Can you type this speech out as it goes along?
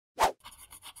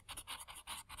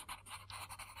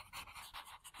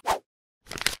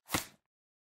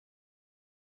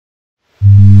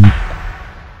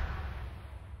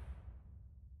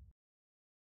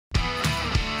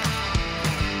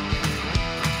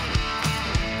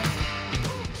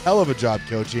hell of a job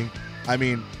coaching. I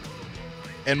mean,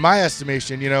 in my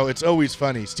estimation, it's always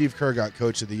funny. Steve Kerr got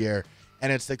Coach of the Year,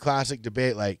 and it's the classic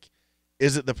debate, like,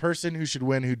 is it the person who should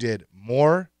win who did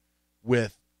more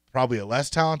with probably a less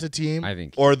talented team, I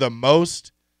think, or the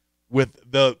most with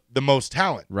the most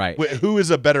talent? Right. Who is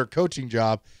a better coaching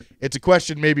job? It's a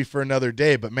question maybe for another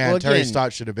day, but, man, Well, Terry again,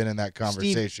 Stott should have been in that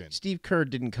conversation. Steve Kerr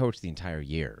didn't coach the entire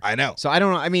year. I know. So I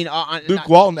don't know. I mean, Luke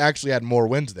Walton actually had more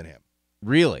wins than him.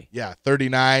 Really? Yeah,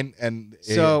 39. And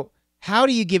so how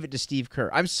do you give it to Steve Kerr?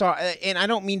 I'm sorry, and I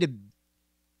don't mean to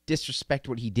disrespect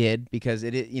what he did, because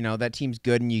that team's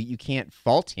good and you can't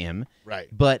fault him. Right.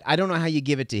 But I don't know how you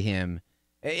give it to him.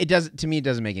 To me, it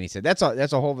doesn't make any sense. That's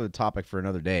a whole other topic for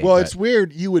another day. Well, it's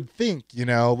weird. You would think,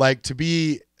 like to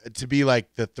be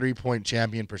like the 3-point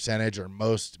champion percentage or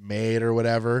most made or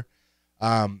whatever,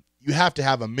 you have to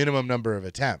have a minimum number of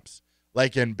attempts.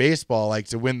 Like in baseball, like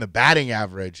to win the batting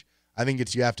average, I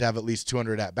think you have to have at least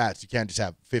 200 at-bats. You can't just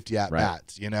have 50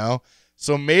 at-bats,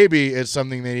 So maybe it's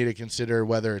something they need to consider,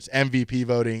 whether it's MVP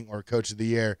voting or Coach of the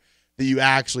Year, that you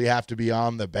actually have to be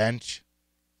on the bench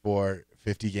for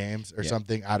 50 games or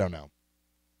something. I don't know.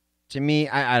 To me,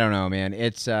 I don't know, man.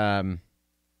 It's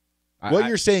what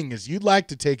you're saying is you'd like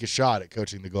to take a shot at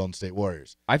coaching the Golden State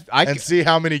Warriors and see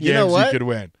how many games you could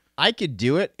win. I could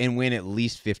do it and win at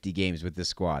least 50 games with this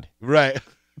squad. Right.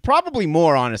 Probably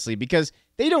more, honestly, because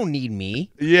they don't need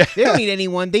me. Yeah. They don't need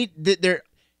anyone.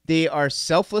 They are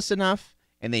selfless enough,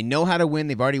 and they know how to win.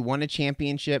 They've already won a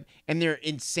championship, and they're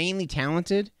insanely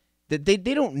talented that they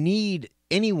don't need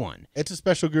anyone. It's a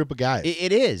special group of guys.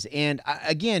 It is. And,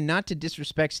 again, not to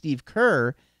disrespect Steve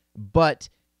Kerr, but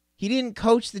he didn't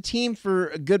coach the team for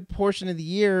a good portion of the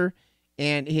year.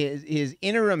 And his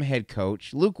interim head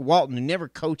coach, Luke Walton, who never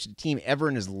coached a team ever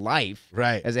in his life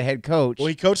as a head coach. Well,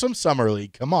 he coached some summer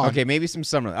league. Come on. Okay, maybe some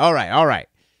summer league. All right.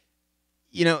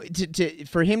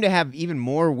 For him to have even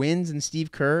more wins than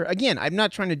Steve Kerr, again, I'm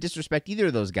not trying to disrespect either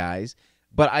of those guys,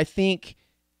 but I think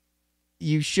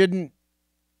you shouldn't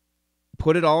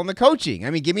put it all on the coaching.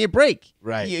 I mean, give me a break.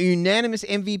 Right. Unanimous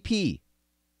MVP.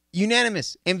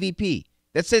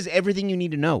 That says everything you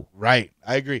need to know. Right.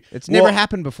 I agree. It's never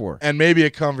happened before. And maybe a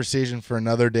conversation for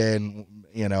another day, and,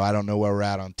 I don't know where we're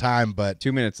at on time, but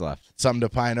 2 minutes left. Something to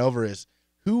pine over is,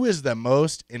 who is the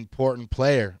most important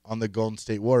player on the Golden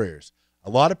State Warriors? A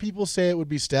lot of people say it would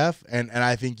be Steph, and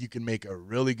I think you can make a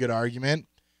really good argument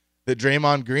that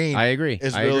Draymond Green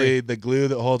is really the glue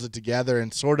that holds it together,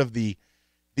 and sort of the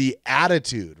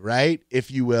attitude, right, if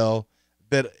you will,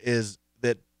 that is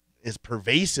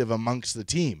pervasive amongst the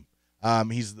team.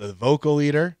 He's the vocal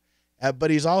leader,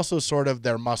 but he's also sort of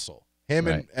their muscle.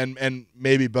 Him and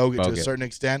maybe Bogut to a certain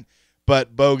extent,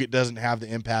 but Bogut doesn't have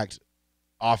the impact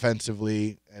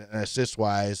offensively and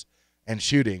assist-wise and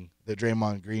shooting that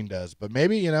Draymond Green does. But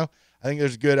maybe, I think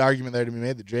there's a good argument there to be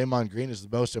made that Draymond Green is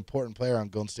the most important player on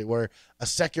Golden State Warrior, a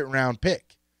second-round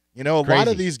pick. A lot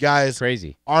of these guys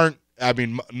aren't,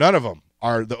 none of them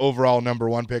are the overall number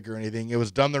one pick or anything. It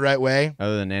was done the right way.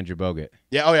 Other than Andrew Bogut.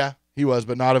 Yeah, oh yeah. He was,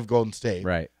 but not of Golden State.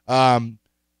 Right.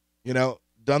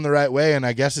 Done the right way, and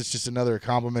I guess it's just another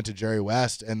compliment to Jerry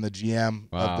West and the GM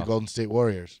of the Golden State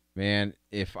Warriors. Man,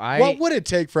 what would it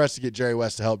take for us to get Jerry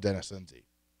West to help Dennis Lindsey?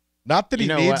 Not that he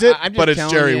needs it, but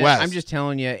it's Jerry West. I'm just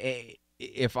telling you,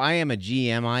 if I am a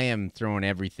GM, I am throwing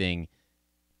everything.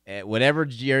 Whatever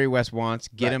Jerry West wants,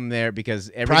 get him there, because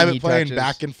everything private he playing touches,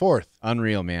 back and forth.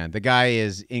 Unreal, man. The guy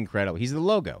is incredible. He's the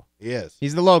logo. He is.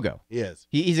 He's the logo. He is.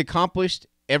 He's accomplished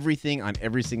everything on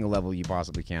every single level you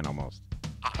possibly can, almost,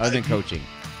 other than coaching.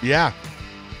 Yeah.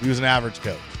 He was an average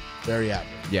coach. Very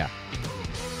average. Yeah.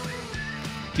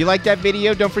 If you like that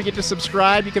video, don't forget to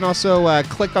subscribe. You can also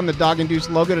click on the Dog Induced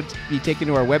logo to be taken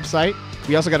to our website.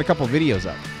 We also got a couple videos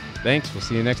up. Thanks. We'll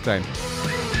see you next time.